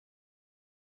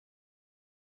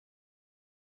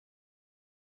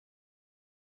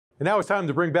And now it's time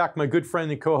to bring back my good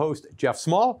friend and co-host, Jeff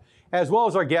Small, as well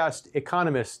as our guest,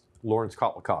 economist Laurence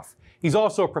Kotlikoff. He's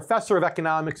also a professor of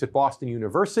economics at Boston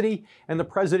University and the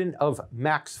president of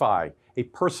MaxFi, a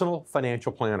personal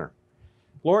financial planner.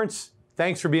 Laurence,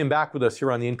 thanks for being back with us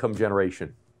here on The Income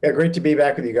Generation. Yeah, great to be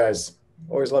back with you guys.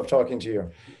 Always love talking to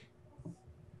you.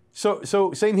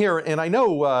 So same here, and I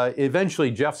know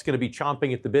eventually Jeff's going to be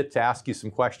chomping at the bit to ask you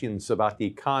some questions about the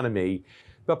economy.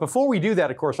 But before we do that,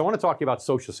 of course, I want to talk to you about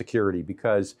Social Security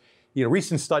because, a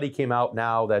recent study came out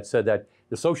now that said that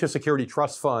the Social Security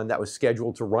Trust Fund that was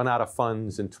scheduled to run out of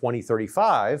funds in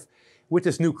 2035, with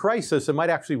this new crisis, it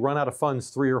might actually run out of funds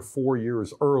 3 or 4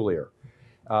 years earlier,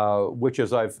 which,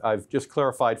 as I've just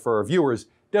clarified for our viewers,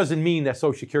 doesn't mean that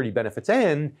Social Security benefits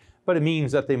end, but it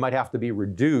means that they might have to be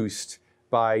reduced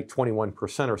by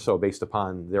 21% or so based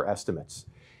upon their estimates.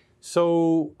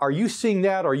 So are you seeing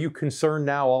that? Are you concerned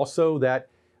now also that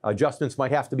adjustments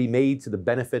might have to be made to the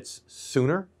benefits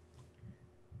sooner?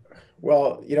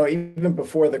 Well, even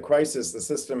before the crisis, the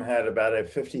system had about a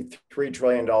 $53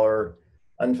 trillion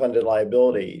unfunded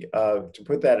liability. To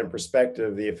put that in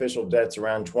perspective, the official debt's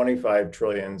around 25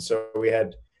 trillion. So we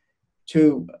had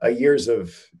 2 years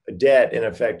of debt, in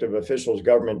effect, of official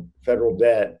government federal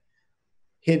debt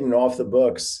hidden off the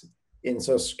books in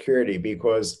Social Security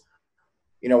because,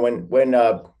 when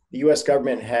the U.S.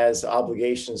 government has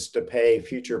obligations to pay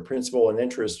future principal and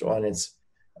interest on its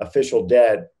official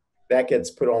debt, that gets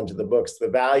put onto the books. The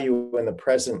value in the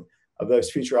present of those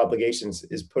future obligations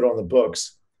is put on the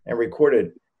books and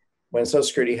recorded. When Social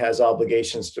Security has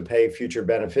obligations to pay future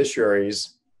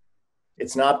beneficiaries,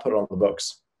 it's not put on the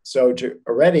books. So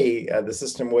already the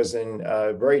system was in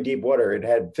very deep water.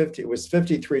 It was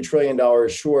 $53 trillion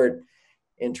short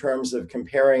in terms of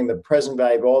comparing the present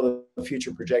value of all the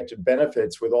future projected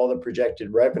benefits with all the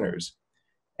projected revenues.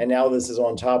 And now this is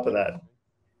on top of that.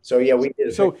 So yeah, we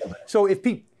did. So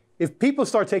if people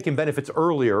start taking benefits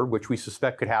earlier, which we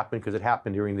suspect could happen because it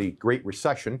happened during the Great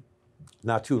Recession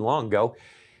not too long ago,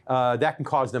 that can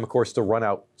cause them, of course, to run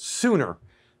out sooner.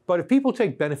 But if people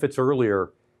take benefits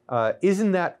earlier,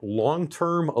 isn't that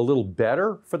long-term a little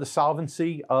better for the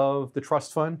solvency of the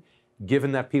trust fund,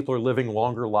 given that people are living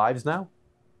longer lives now?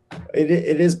 It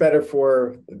is better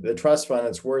for the trust fund.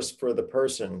 It's worse for the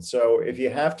person. So if you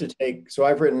have to so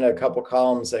I've written a couple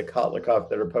columns at Kotlikoff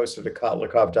that are posted at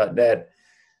kotlikoff.net.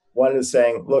 One is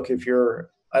saying, look, if you're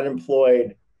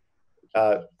unemployed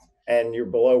and you're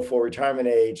below full retirement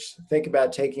age, think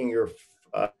about taking your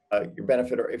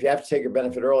benefit, or if you have to take your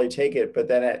benefit early, take it. But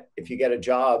then if you get a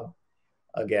job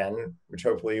again, which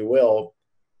hopefully you will,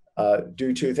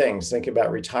 do 2 things. Think about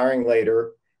retiring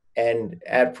later and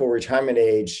at full retirement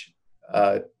age,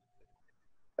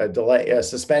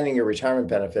 suspending your retirement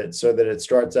benefit so that it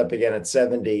starts up again at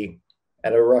 70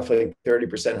 at a roughly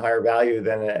 30% higher value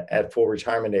than at full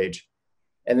retirement age.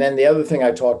 And then the other thing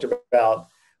I talked about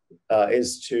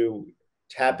is to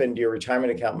tap into your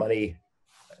retirement account money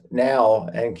now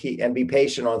and be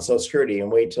patient on Social Security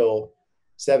and wait till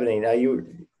 70. Now your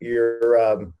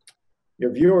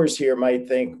viewers here might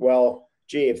think, well,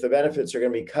 gee, if the benefits are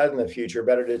going to be cut in the future,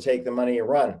 better to take the money and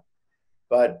run.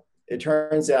 But it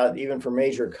turns out even for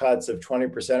major cuts of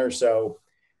 20% or so,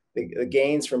 the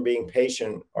gains from being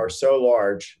patient are so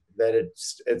large that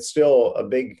it's still a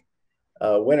big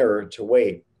winner to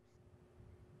wait.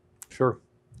 Sure.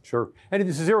 And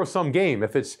it's a zero-sum game.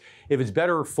 If it's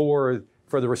better for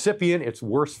the recipient, it's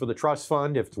worse for the trust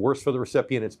fund. If it's worse for the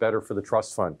recipient, it's better for the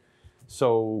trust fund.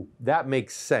 So that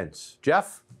makes sense.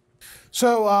 Jeff?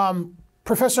 So,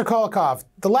 Professor Kotlikoff,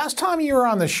 the last time you were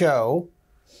on the show,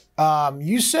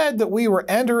 you said that we were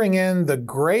entering in the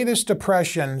greatest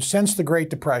depression since the Great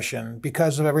Depression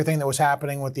because of everything that was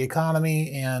happening with the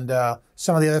economy and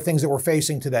some of the other things that we're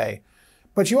facing today.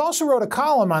 But you also wrote a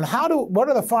column on what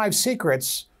are the 5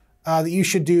 secrets that you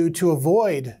should do to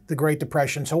avoid the Great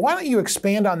Depression. So why don't you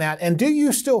expand on that? And do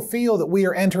you still feel that we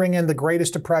are entering in the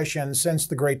greatest depression since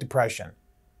the Great Depression?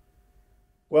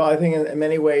 Well, I think in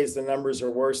many ways the numbers are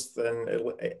worse than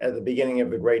at the beginning of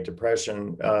the Great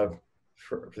Depression.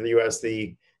 For the U.S.,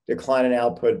 the decline in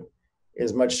output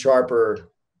is much sharper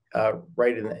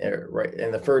right in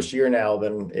the first year now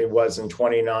than it was in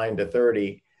 29 to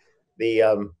 30.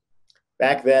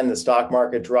 Back then, the stock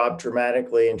market dropped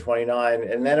dramatically in 29,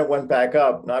 and then it went back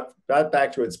up, not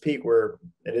back to its peak where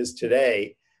it is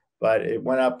today, but it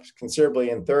went up considerably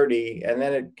in 30, and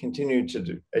then it continued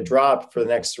to drop for the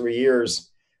next 3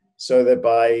 years, so that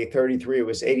by 33, it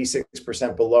was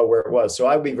 86% below where it was. So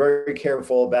I'd be very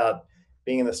careful about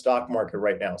being in the stock market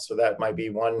right now. So that might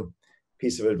be one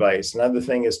piece of advice. Another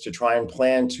thing is to try and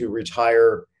plan to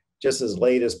retire just as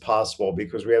late as possible,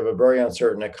 because we have a very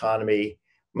uncertain economy.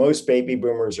 most baby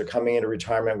boomers are coming into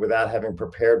retirement without having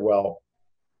prepared well.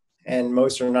 And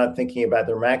most are not thinking about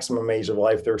their maximum age of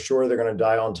life. They're sure they're going to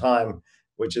die on time,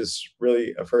 which is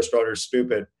really a first order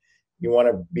stupid. You want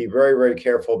to be very, very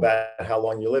careful about how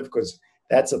long you live, because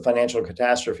that's a financial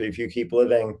catastrophe. If you keep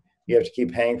living, you have to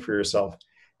keep paying for yourself.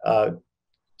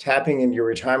 Tapping into your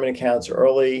retirement accounts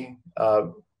early,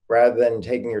 rather than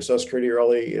taking your Social Security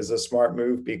early, is a smart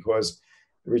move, because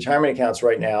the retirement accounts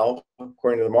right now,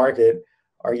 according to the market,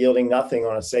 are yielding nothing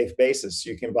on a safe basis.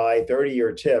 You can buy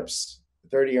 30-year TIPS,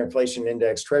 30-year inflation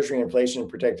index, Treasury inflation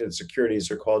protected securities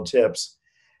are called TIPS.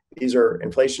 These are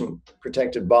inflation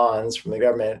protected bonds from the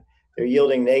government. They're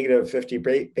yielding negative 50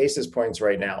 basis points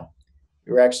right now.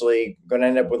 You're actually going to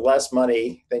end up with less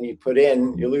money than you put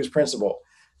in. You lose principal.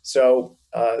 So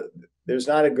there's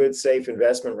not a good, safe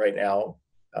investment right now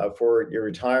for your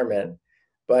retirement.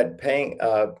 But paying,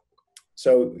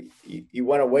 so you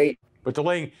want to wait. But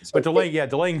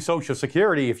delaying Social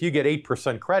Security, if you get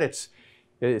 8% credits,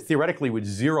 theoretically with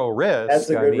zero risk, that's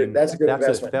a good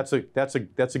investment. That's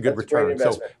a good return.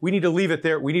 So we need to leave it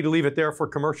there. We need to leave it there for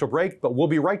commercial break. But we'll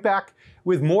be right back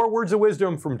with more words of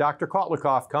wisdom from Dr.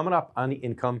 Kotlikoff coming up on the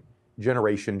income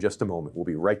generation. Just a moment. We'll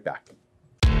be right back.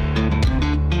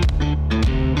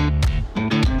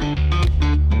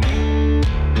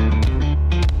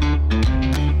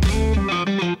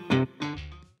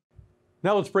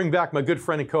 Now let's bring back my good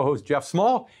friend and co-host Jeff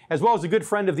Small, as well as a good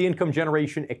friend of the income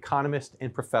generation, economist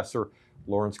and professor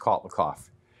Laurence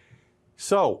Kotlikoff.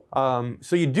 So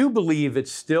you do believe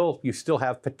you still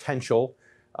have potential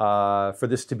for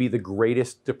this to be the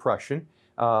greatest depression.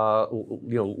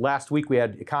 Last week we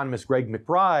had economist Greg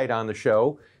McBride on the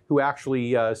show, who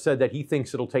actually said that he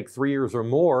thinks it'll take 3 years or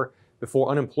more before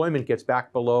unemployment gets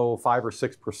back below 5 or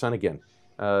 6% again.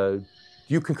 Do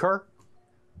you concur?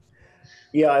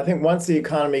 Yeah, I think once the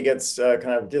economy gets kind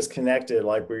of disconnected,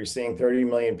 like we're seeing 30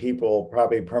 million people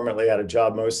probably permanently out of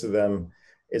job, most of them,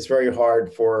 it's very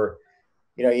hard for,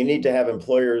 you need to have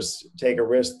employers take a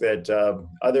risk that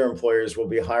other employers will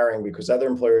be hiring, because other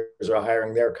employers are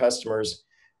hiring their customers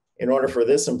in order for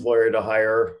this employer to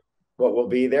hire what will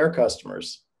be their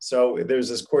customers. So there's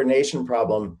this coordination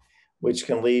problem, which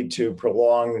can lead to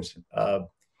prolonged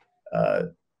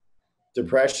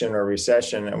depression or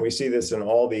recession. And we see this in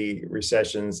all the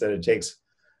recessions, that it takes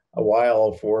a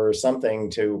while for something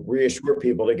to reassure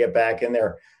people to get back in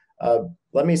there.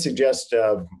 Let me suggest,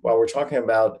 while we're talking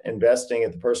about investing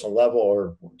at the personal level,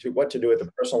 or what to do at the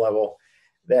personal level,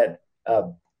 that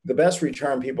the best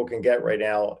return people can get right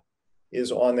now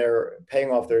is on their paying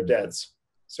off their debts.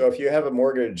 So if you have a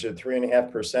mortgage at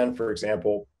 3.5%, for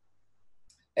example,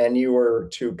 and you were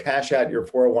to cash out your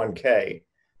 401k,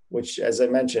 which, as I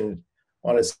mentioned,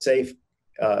 on a safe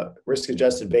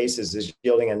risk-adjusted basis is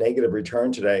yielding a negative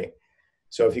return today.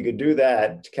 So if you could do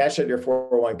that, cash out your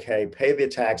 401k, pay the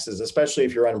taxes, especially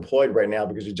if you're unemployed right now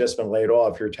because you've just been laid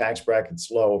off, your tax bracket's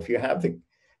low. If you have the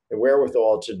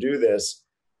wherewithal to do this,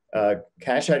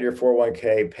 cash out your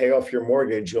 401k, pay off your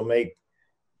mortgage, you'll make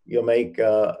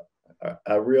a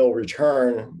real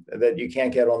return that you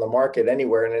can't get on the market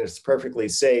anywhere, and it's perfectly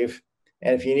safe.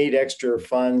 And if you need extra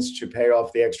funds to pay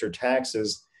off the extra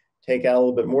taxes, take out a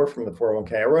little bit more from the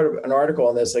 401k. I wrote an article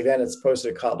on this. Again, it's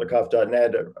posted at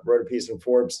kotlikoff.net. I wrote a piece in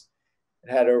Forbes. It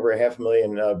had over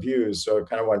 500,000 views, so it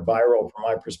kind of went viral from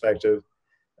my perspective.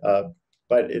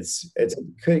 But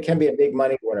it can be a big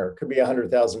money winner. It could be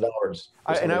 $100,000.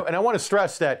 And I want to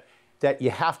stress that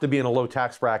you have to be in a low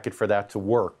tax bracket for that to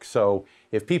work. So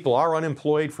if people are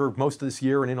unemployed for most of this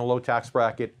year and in a low tax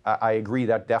bracket, I agree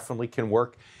that definitely can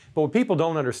work. But what people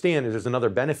don't understand is there's another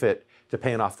benefit to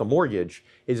paying off the mortgage,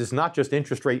 is it's not just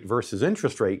interest rate versus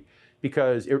interest rate,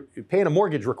 because paying a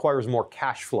mortgage requires more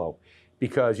cash flow,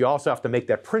 because you also have to make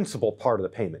that principal part of the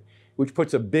payment, which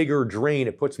puts a bigger drain,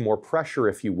 it puts more pressure,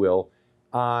 if you will,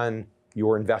 on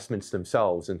your investments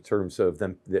themselves in terms of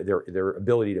their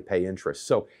ability to pay interest.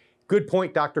 So good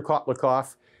point, Dr.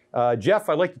 Kotlikoff. Jeff,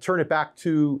 I'd like to turn it back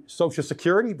to Social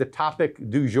Security, the topic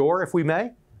du jour, if we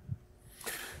may.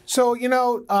 So,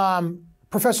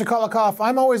 Professor Kotlikoff,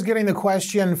 I'm always getting the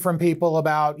question from people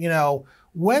about,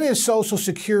 when is Social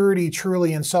Security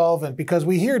truly insolvent? Because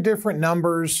we hear different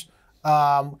numbers.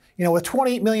 With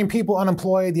 28 million people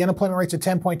unemployed, the unemployment rate's at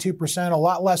 10.2%. A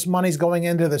lot less money's going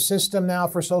into the system now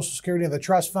for Social Security and the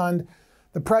trust fund.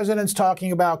 The president's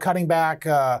talking about cutting back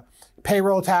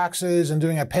payroll taxes and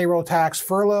doing a payroll tax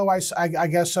furlough, I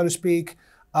guess, so to speak.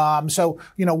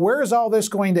 Where is all this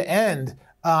going to end?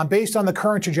 Based on the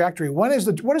current trajectory, what is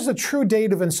the true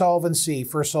date of insolvency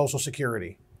for Social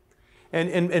Security?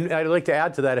 And I'd like to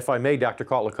add to that, if I may, Dr.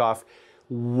 Kotlikoff,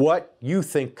 what you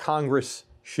think Congress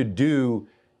should do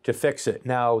to fix it.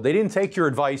 Now, they didn't take your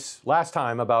advice last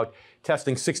time about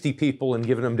testing 60 people and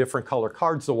giving them different color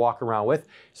cards to walk around with.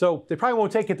 So they probably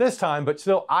won't take it this time, but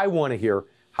still, I want to hear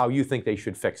how you think they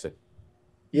should fix it.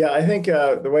 Yeah, I think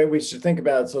the way we should think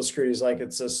about Social Security is like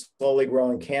it's a slowly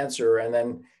growing cancer, and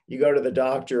then you go to the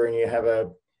doctor and you have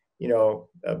a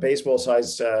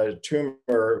baseball-sized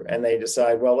tumor, and they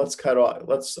decide, well,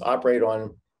 let's operate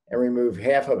on and remove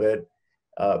half of it,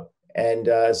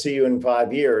 and see you in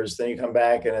 5 years. Then you come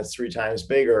back and it's 3 times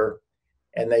bigger,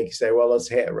 and they say, well,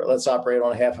 let's operate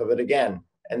on half of it again.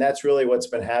 And that's really what's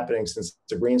been happening since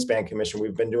the Greenspan Commission.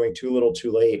 We've been doing too little,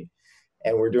 too late.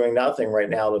 And we're doing nothing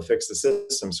right now to fix the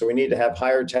system. So we need to have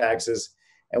higher taxes,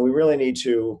 and we really need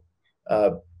to,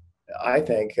 I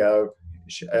think,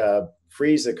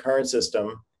 freeze the current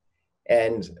system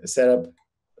and set up,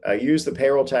 use the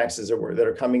payroll taxes that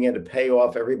are coming in to pay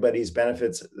off everybody's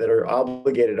benefits that are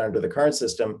obligated under the current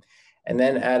system, and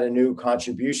then add a new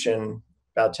contribution,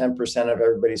 about 10% of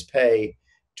everybody's pay,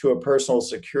 to a personal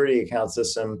security account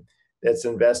system that's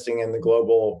investing in the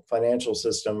global financial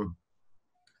system,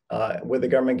 with a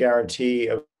government guarantee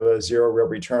of a zero real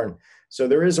return. So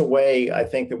there is a way, I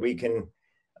think, that we can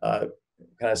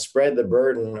kind of spread the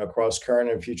burden across current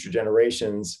and future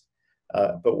generations,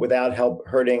 but without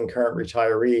hurting current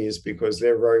retirees, because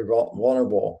they're very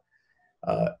vulnerable.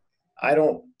 I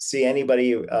don't see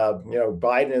anybody,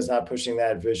 Biden is not pushing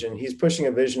that vision. He's pushing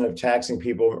a vision of taxing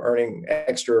people earning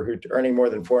more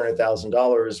than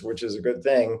 $400,000, which is a good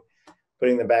thing,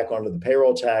 putting them back onto the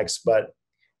payroll tax, but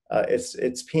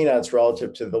it's peanuts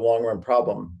relative to the long run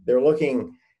problem. They're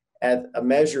looking at a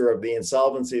measure of the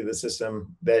insolvency of the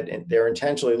system that they're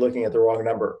intentionally looking at the wrong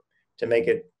number to make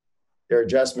their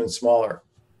adjustments smaller.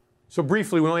 So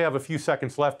briefly, we only have a few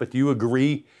seconds left, but do you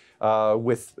agree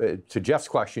to Jeff's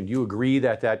question, do you agree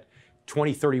that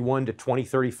 2031 to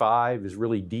 2035 is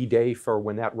really D-Day for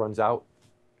when that runs out?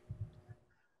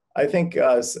 I think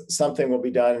something will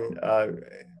be done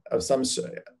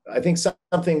I think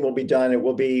something will be done. It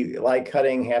will be like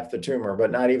cutting half the tumor, but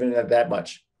not even that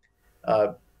much.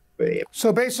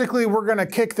 So basically, we're going to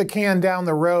kick the can down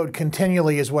the road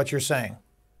continually, is what you're saying.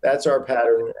 That's our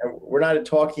pattern. And we're not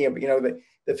talking about,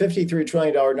 the $53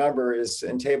 trillion number is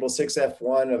in table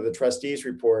 6F1 of the trustees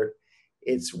report.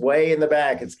 It's way in the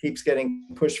back. It keeps getting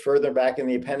pushed further back in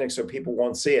the appendix so people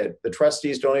won't see it. The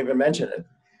trustees don't even mention it.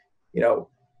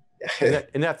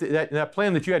 And that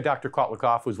plan that you had, Dr.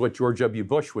 Kotlikoff, was what George W.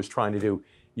 Bush was trying to do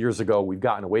years ago. We've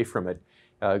gotten away from it.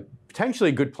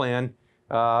 Potentially a good plan.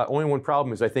 Only one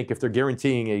problem is I think if they're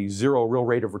guaranteeing a zero real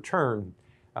rate of return,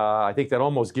 I think that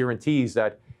almost guarantees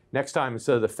that next time,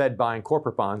 instead of the Fed buying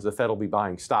corporate bonds, the Fed will be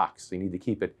buying stocks. They need to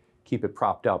keep it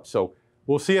propped up. So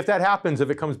we'll see if that happens,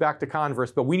 if it comes back to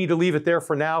Converse. But we need to leave it there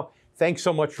for now. Thanks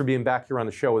so much for being back here on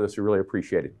the show with us. We really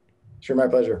appreciate it. Sure, my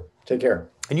pleasure. Take care.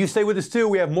 And you stay with us too.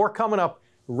 We have more coming up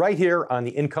right here on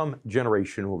The Income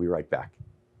Generation. We'll be right back.